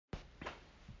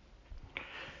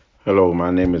Hello, my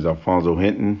name is Alfonso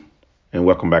Hinton, and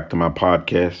welcome back to my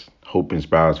podcast, Hope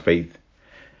Inspires Faith.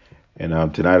 And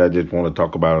tonight I just want to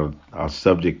talk about our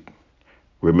subject,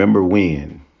 Remember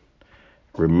When.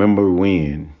 Remember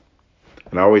When.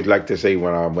 And I always like to say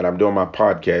when I'm doing my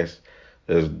podcast,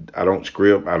 I don't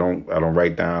script, I don't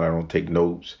write down, I don't take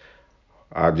notes.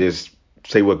 I just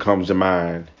say what comes to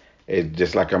mind. It's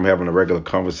just like I'm having a regular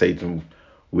conversation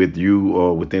with you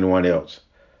or with anyone else.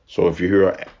 So if you hear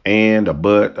a and, a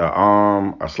but,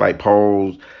 a a slight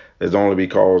pause, it's only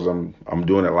because I'm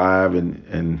doing it live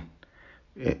and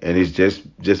it's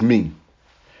just me.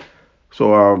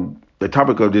 So the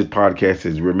topic of this podcast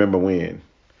is remember when.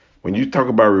 When you talk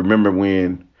about remember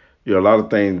when, a lot of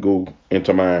things go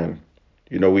into mind.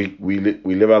 We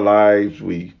live our lives,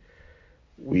 we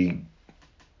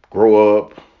grow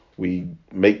up, we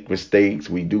make mistakes,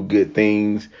 we do good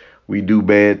things, we do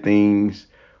bad things,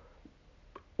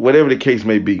 whatever the case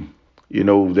may be.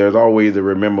 There's always a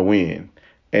remember when.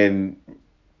 And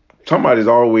somebody's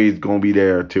always going to be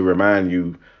there to remind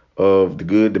you of the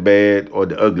good, the bad, or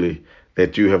the ugly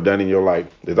that you have done in your life.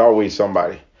 There's always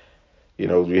somebody.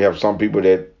 You have some people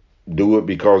that do it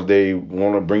because they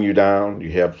want to bring you down.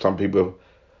 You have some people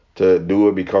to do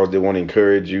it because they want to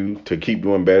encourage you to keep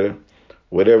doing better.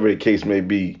 Whatever the case may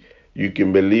be, you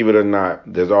can believe it or not,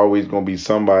 there's always going to be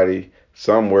somebody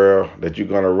somewhere that you're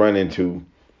going to run into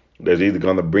that's either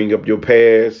going to bring up your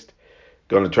past,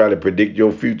 going to try to predict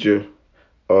your future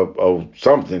of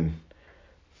something.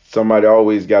 Somebody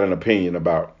always got an opinion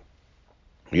about,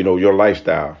 your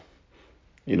lifestyle.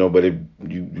 But if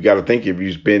you got to think, if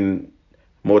you spend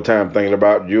more time thinking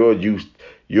about your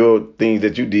things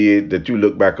that you did, that you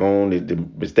look back on, the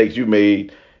mistakes you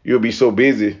made, you'll be so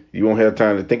busy you won't have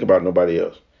time to think about nobody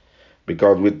else.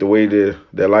 Because with the way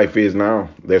that life is now,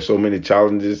 there's so many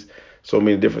challenges, so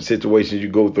many different situations you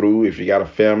go through. If you got a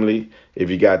family, if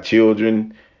you got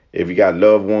children, if you got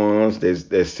loved ones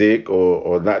that's sick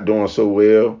or not doing so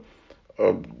well,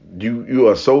 uh, you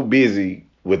are so busy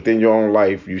within your own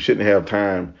life, you shouldn't have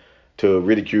time to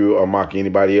ridicule or mock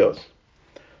anybody else.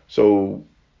 So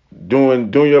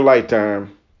during your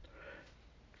lifetime,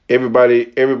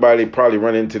 everybody probably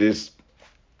run into this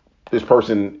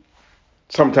person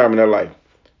sometime in their life,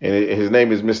 and his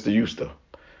name is Mr. Euster.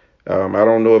 I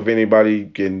don't know if anybody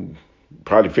can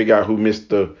probably figure out who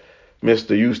Mr.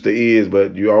 Euster is,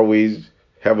 but you always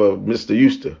have a Mr.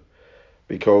 Euster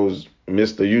because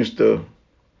Mr. Euster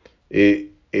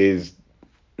is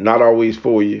not always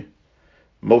for you,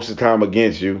 most of the time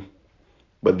against you.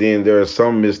 But then there are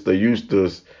some Mr.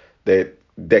 Eusters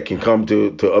that can come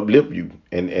to uplift you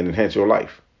and enhance your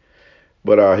life.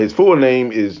 But his full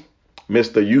name is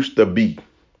Mr. Euster B.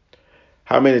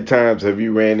 How many times have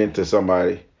you ran into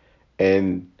somebody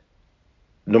and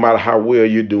no matter how well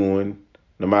you're doing,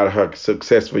 no matter how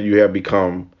successful you have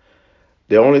become,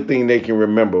 the only thing they can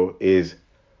remember is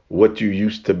what you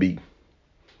used to be.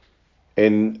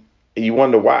 And you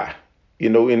wonder why.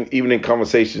 Even in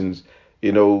conversations,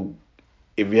 if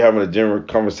you're having a general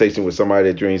conversation with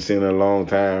somebody that you ain't seen in a long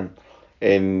time,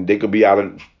 and they could be out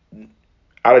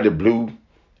of the blue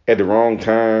at the wrong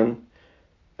time.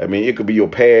 I mean, it could be your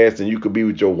past, and you could be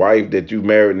with your wife that you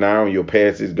married now, and your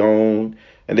past is gone,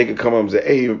 and they could come up and say,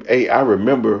 "Hey, I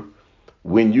remember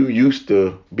when you used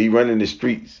to be running the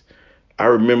streets. I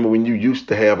remember when you used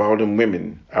to have all them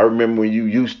women. I remember when you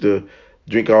used to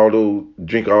drink all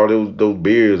those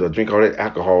beers or drink all that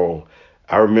alcohol.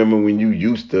 I remember when you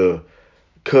used to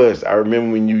cuss. I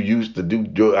remember when you used to do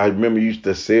drugs. I remember you used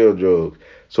to sell drugs."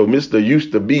 So Mr.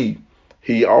 Used to Be,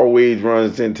 he always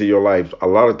runs into your life a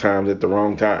lot of times at the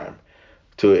wrong time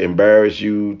to embarrass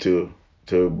you, to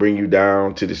bring you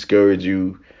down, to discourage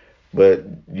you. But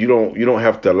you don't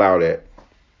have to allow that.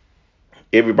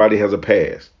 Everybody has a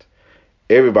past.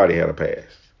 Everybody had a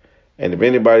past. And if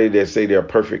anybody that say they're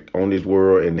perfect on this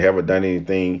world and haven't done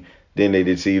anything, then they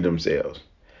deceive themselves.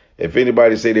 If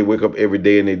anybody say they wake up every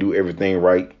day and they do everything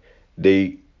right,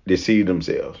 they deceive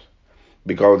themselves.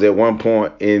 Because at one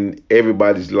point in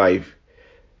everybody's life,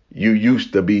 you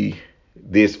used to be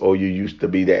this or you used to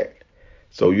be that.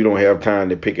 So you don't have time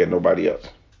to pick at nobody else.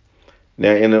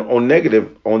 Now, on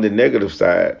the negative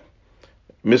side,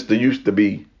 Mr. Used to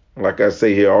Be, like I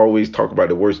say here, always talk about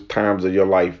the worst times of your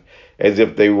life as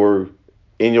if they were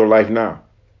in your life now.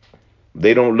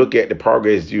 They don't look at the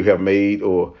progress you have made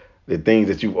or the things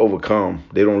that you've overcome.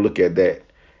 They don't look at that.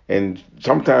 And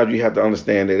sometimes you have to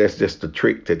understand that that's just a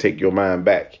trick to take your mind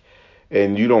back.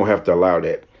 And you don't have to allow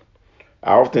that.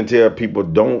 I often tell people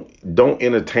don't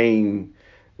entertain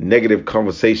negative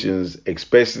conversations,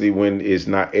 especially when it's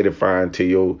not edifying to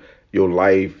your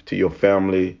life, to your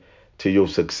family, to your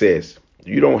success.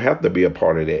 You don't have to be a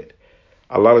part of that.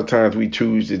 A lot of times we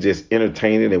choose to just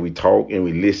entertain it, and we talk and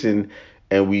we listen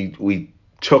and we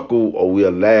chuckle or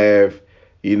we'll laugh,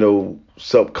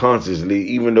 subconsciously,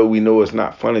 even though we know it's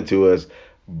not funny to us,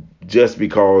 just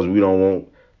because we don't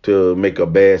want to make a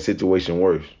bad situation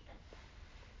worse.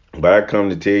 But I come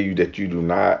to tell you that you do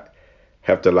not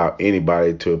have to allow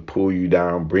anybody to pull you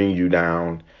down, bring you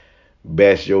down,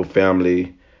 bash your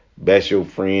family, bash your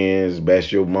friends,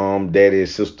 bash your mom, daddy,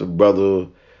 sister, brother,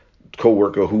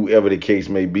 coworker, whoever the case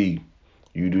may be.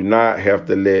 You do not have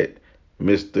to let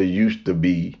Mr. Used to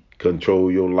Be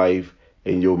control your life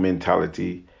and your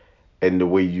mentality and the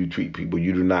way you treat people.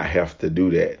 You do not have to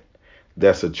do that.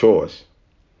 That's a choice.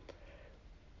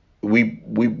 We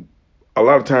a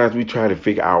lot of times we try to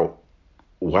figure out,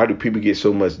 why do people get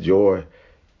so much joy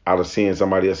out of seeing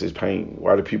somebody else's pain?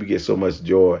 Why do people get so much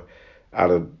joy out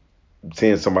of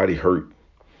seeing somebody hurt?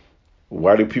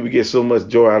 Why do people get so much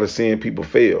joy out of seeing people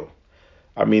fail?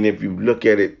 I mean, if you look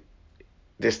at it,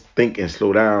 just think and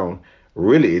slow down.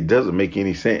 Really, it doesn't make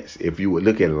any sense if you would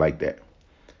look at it like that.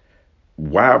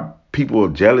 Why people are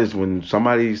jealous when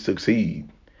somebody succeed?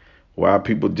 Why are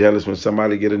people jealous when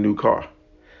somebody get a new car?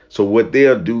 So what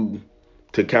they'll do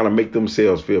to kind of make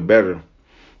themselves feel better,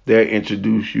 they'll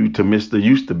introduce you to Mr.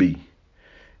 Used to Be.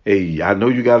 Hey, I know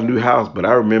you got a new house, but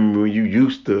I remember when you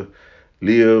used to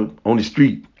live on the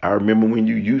street. I remember when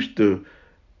you used to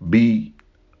be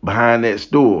behind that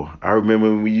store. I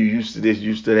remember when you used to this,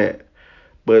 used to that.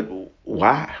 But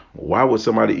why? Why would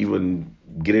somebody even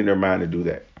get in their mind to do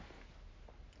that?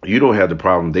 You don't have the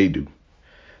problem, they do.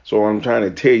 So what I'm trying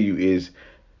to tell you is,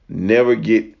 never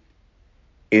get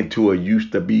into a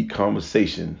used to be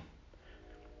conversation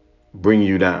bring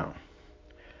you down.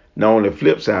 Now, on the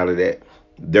flip side of that,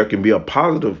 there can be a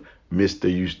positive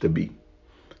Mr. Used to Be.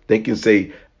 They can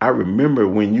say, I remember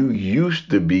when you used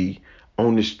to be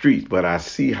on the streets, but I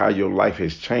see how your life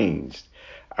has changed.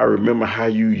 I remember how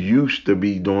you used to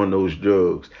be doing those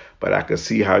drugs, but I can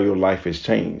see how your life has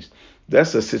changed.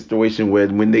 That's a situation where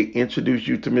when they introduce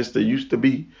you to Mr. Used to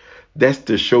Be, that's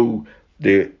to show,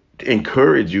 to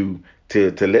encourage you,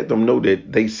 to let them know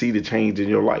that they see the change in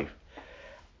your life.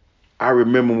 I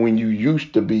remember when you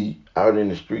used to be out in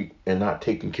the street and not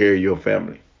taking care of your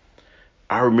family.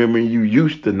 I remember you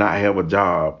used to not have a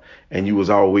job and you was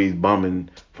always bumming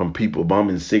from people,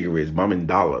 bumming cigarettes, bumming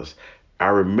dollars. I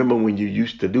remember when you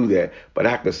used to do that, but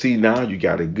I can see now you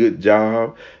got a good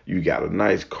job, you got a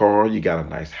nice car, you got a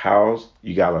nice house,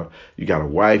 you got a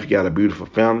wife, you got a beautiful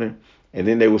family. And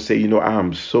then they will say, I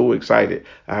am so excited.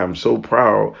 I am so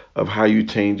proud of how you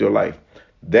changed your life.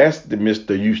 That's the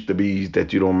Mr. Used to Be's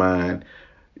that you don't mind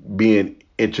being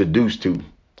introduced to,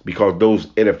 because those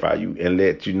edify you and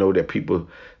let you know that people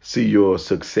see your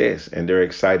success and they're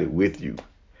excited with you.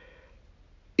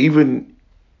 Even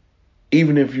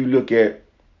even if you look at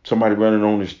somebody running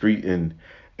on the street and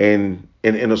in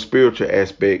a spiritual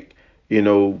aspect,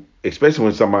 especially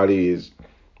when somebody is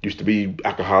used to be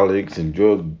alcoholics and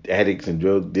drug addicts and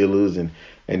drug dealers, and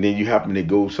then you happen to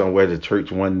go somewhere to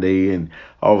church one day and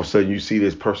all of a sudden you see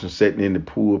this person sitting in the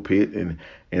pulpit and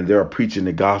they're preaching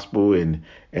the gospel, and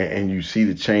you see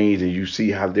the change and you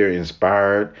see how they're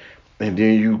inspired, and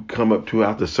then you come up to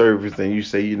after service and you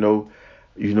say,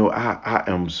 I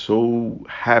am so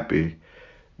happy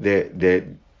that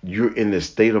you're in the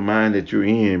state of mind that you're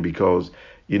in, because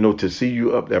to see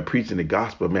you up there preaching the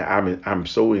gospel, man, I'm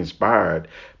so inspired,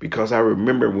 because I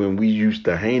remember when we used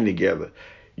to hang together.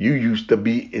 You used to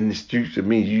be in the streets with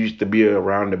me. You used to be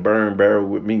around the burn barrel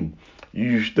with me. You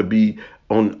used to be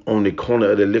on the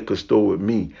corner of the liquor store with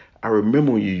me. I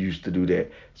remember when you used to do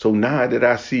that. So now that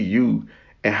I see you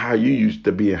and how you used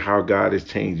to be and how God has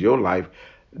changed your life,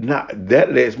 now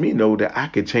that lets me know that I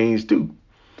could change too.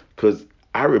 Because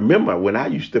I remember when I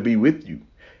used to be with you.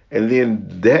 And then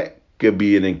that could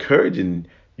be an encouraging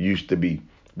used to be,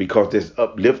 because it's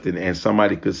uplifting and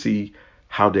somebody could see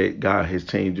how that God has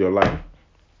changed your life.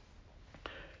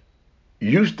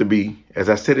 Used to be, as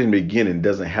I said in the beginning,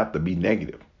 doesn't have to be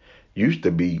negative. Used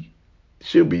to be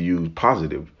should be used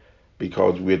positive,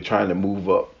 because we're trying to move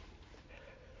up.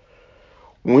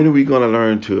 When are we going to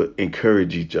learn to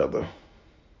encourage each other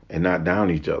and not down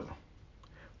each other?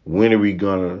 When are we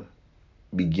going to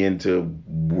begin to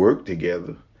work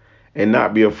together and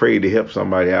not be afraid to help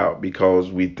somebody out because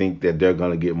we think that they're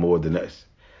going to get more than us?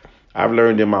 I've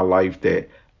learned in my life that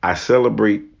I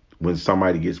celebrate when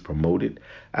somebody gets promoted.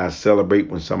 I celebrate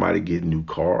when somebody gets a new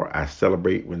car. I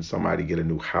celebrate when somebody get a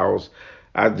new house.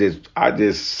 I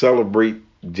just celebrate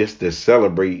just to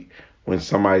celebrate when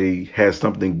somebody has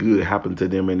something good happen to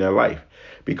them in their life,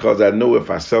 because I know if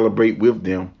I celebrate with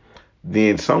them,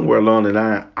 then somewhere along the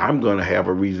line, I'm going to have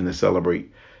a reason to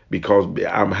celebrate because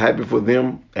I'm happy for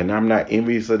them and I'm not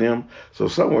envious of them. So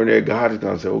somewhere there, God is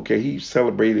going to say, okay, he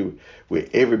celebrated with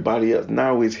everybody else.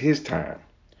 Now it's his time.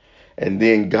 And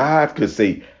then God could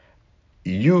say,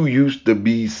 you used to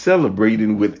be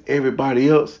celebrating with everybody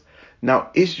else. Now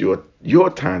it's your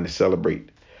time to celebrate.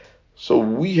 So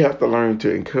we have to learn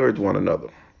to encourage one another.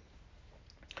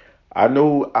 I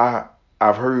know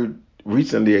I've heard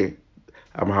recently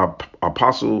my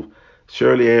apostle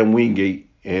Shirley Ann Wingate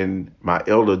and my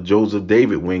elder Joseph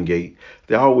David Wingate,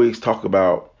 they always talk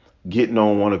about getting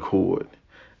on one accord.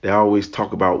 They always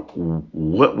talk about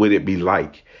what would it be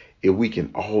like if we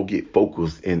can all get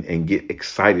focused and get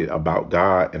excited about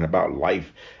God and about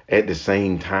life at the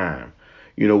same time.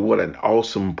 You know, what an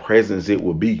awesome presence it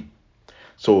would be.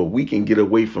 So if we can get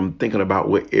away from thinking about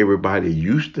what everybody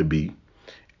used to be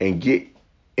and get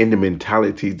in the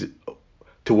mentality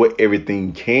to what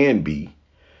everything can be,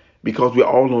 because we're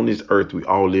all on this earth, we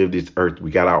all live this earth,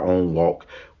 we got our own walk,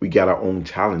 we got our own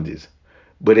challenges.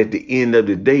 But at the end of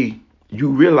the day, you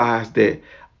realize that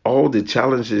all the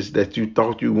challenges that you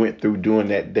thought you went through during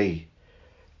that day,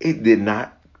 it did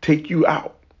not take you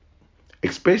out.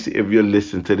 Especially if you're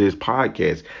listening to this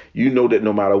podcast, you know that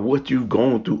no matter what you've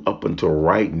gone through up until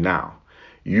right now,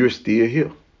 you're still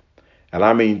here. And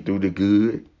I mean through the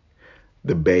good,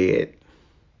 the bad,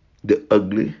 the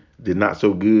ugly, the not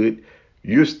so good,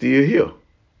 you're still here.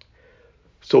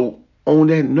 So on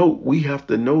that note, we have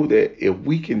to know that if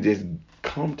we can just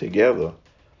come together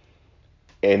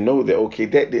and know that, okay,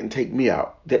 that didn't take me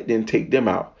out, that didn't take them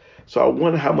out. So I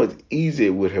wonder how much easier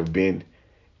it would have been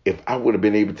if I would have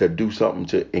been able to do something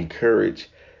to encourage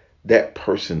that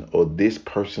person or this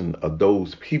person or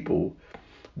those people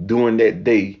during that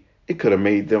day. It could have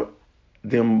made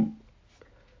them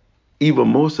even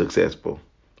more successful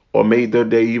or made their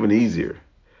day even easier.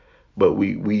 But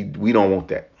we don't want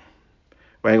that.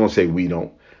 I ain't gonna say we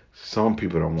don't. Some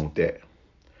people don't want that.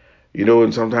 You know,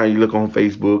 and sometimes you look on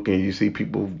Facebook and you see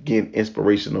people getting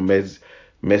inspirational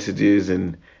messages,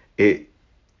 and it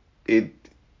it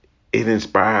it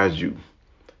inspires you.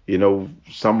 You know,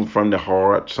 some from the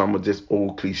heart, some are just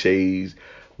old cliches,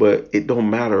 but it don't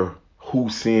matter who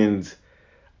sends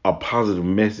a positive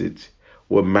message.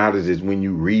 What matters is when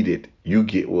you read it, you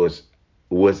get what's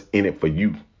in it for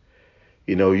you.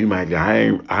 You know, you might go,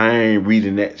 I ain't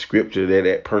reading that scripture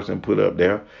that person put up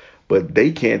there, but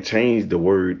they can't change the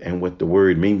word and what the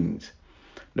word means.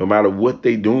 No matter what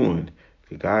they doing,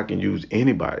 God can use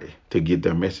anybody to get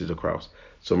their message across.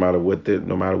 So no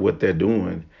matter what they're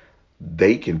doing,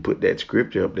 they can put that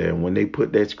scripture up there. And when they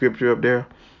put that scripture up there,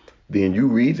 then you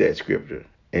read that scripture.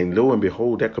 And lo and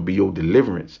behold, that could be your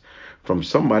deliverance from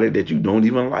somebody that you don't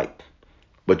even like.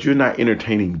 But you're not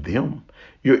entertaining them.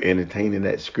 You're entertaining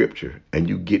that scripture and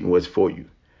you getting what's for you.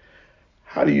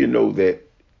 How do you know that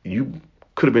you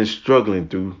could have been struggling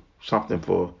through something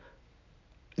for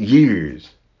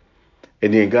years,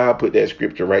 and then God put that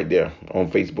scripture right there on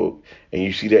Facebook, and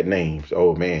you see that name? So,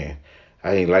 oh man,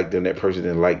 I ain't like them. That person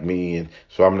didn't like me, and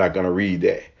so I'm not gonna read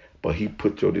that. But He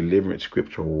put your deliverance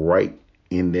scripture right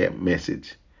in that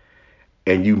message,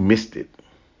 and you missed it.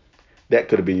 That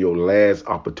could have been your last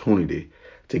opportunity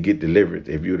to get delivered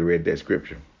if you would have read that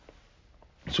scripture.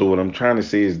 So what I'm trying to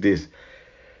say is this: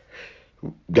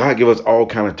 God give us all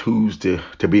kind of tools to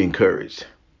be encouraged.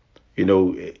 You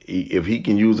know, if He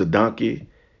can use a donkey,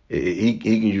 he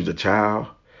can use a child,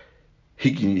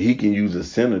 he can use a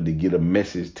sinner to get a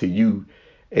message to you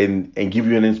and give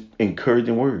you an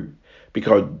encouraging word.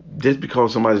 Because just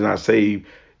because somebody's not saved,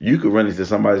 you could run into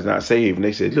somebody's not saved and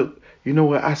they say, look, you know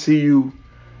what, I see you.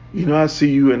 You know, I see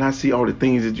you and I see all the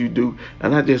things that you do.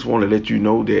 And I just want to let you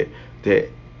know that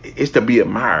it's to be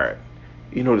admired.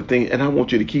 You know, the thing. And I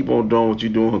want you to keep on doing what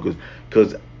you're doing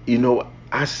because you know,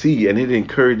 I see and it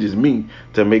encourages me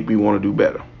to make me want to do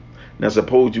better. Now,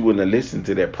 suppose you wouldn't have listened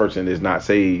to that person that's not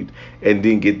saved and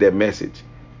didn't get that message.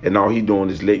 And all he doing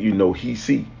is let you know he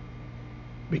see.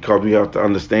 Because we have to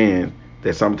understand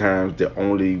that sometimes the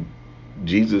only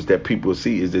Jesus that people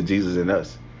see is the Jesus in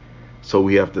us. So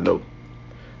we have to know.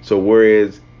 So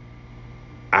whereas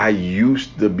I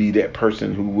used to be that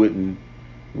person who wouldn't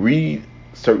read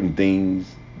certain things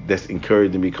that's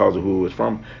encouraging because of who it was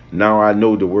from, now I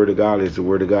know the word of God is the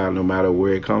word of God no matter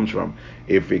where it comes from.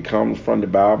 If it comes from the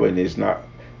Bible and it's not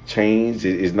changed,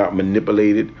 it's not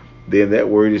manipulated, then that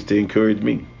word is to encourage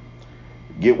me.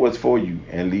 Get what's for you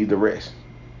and leave the rest.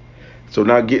 So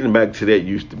now getting back to that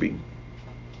used to be.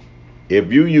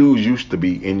 If you use used to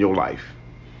be in your life,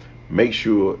 make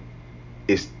sure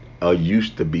it's a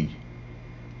used to be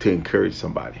to encourage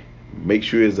somebody. Make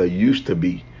sure it's a used to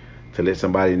be to let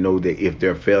somebody know that if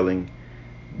they're failing,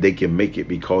 they can make it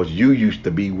because you used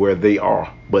to be where they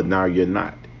are, but now you're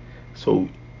not. So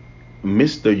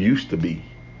Mr. Used to be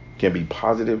can be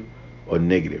positive or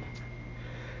negative.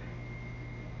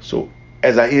 So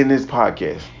as I end this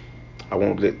podcast, I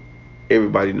want to let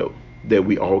everybody know that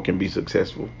we all can be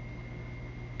successful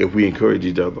if we encourage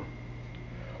each other.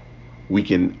 We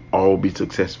can all be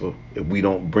successful if we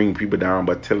don't bring people down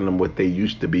by telling them what they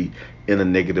used to be in a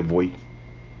negative way.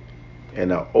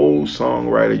 And an old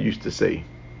songwriter used to say,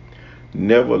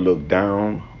 never look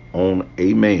down on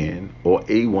a man or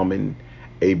a woman,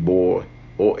 a boy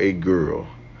or a girl,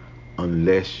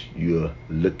 unless you're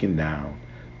looking down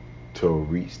to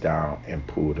reach down and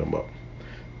pull them up.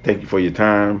 Thank you for your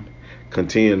time.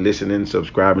 Continue listening,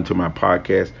 subscribing to my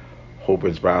podcast. Hope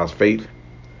inspires faith.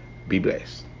 Be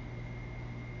blessed.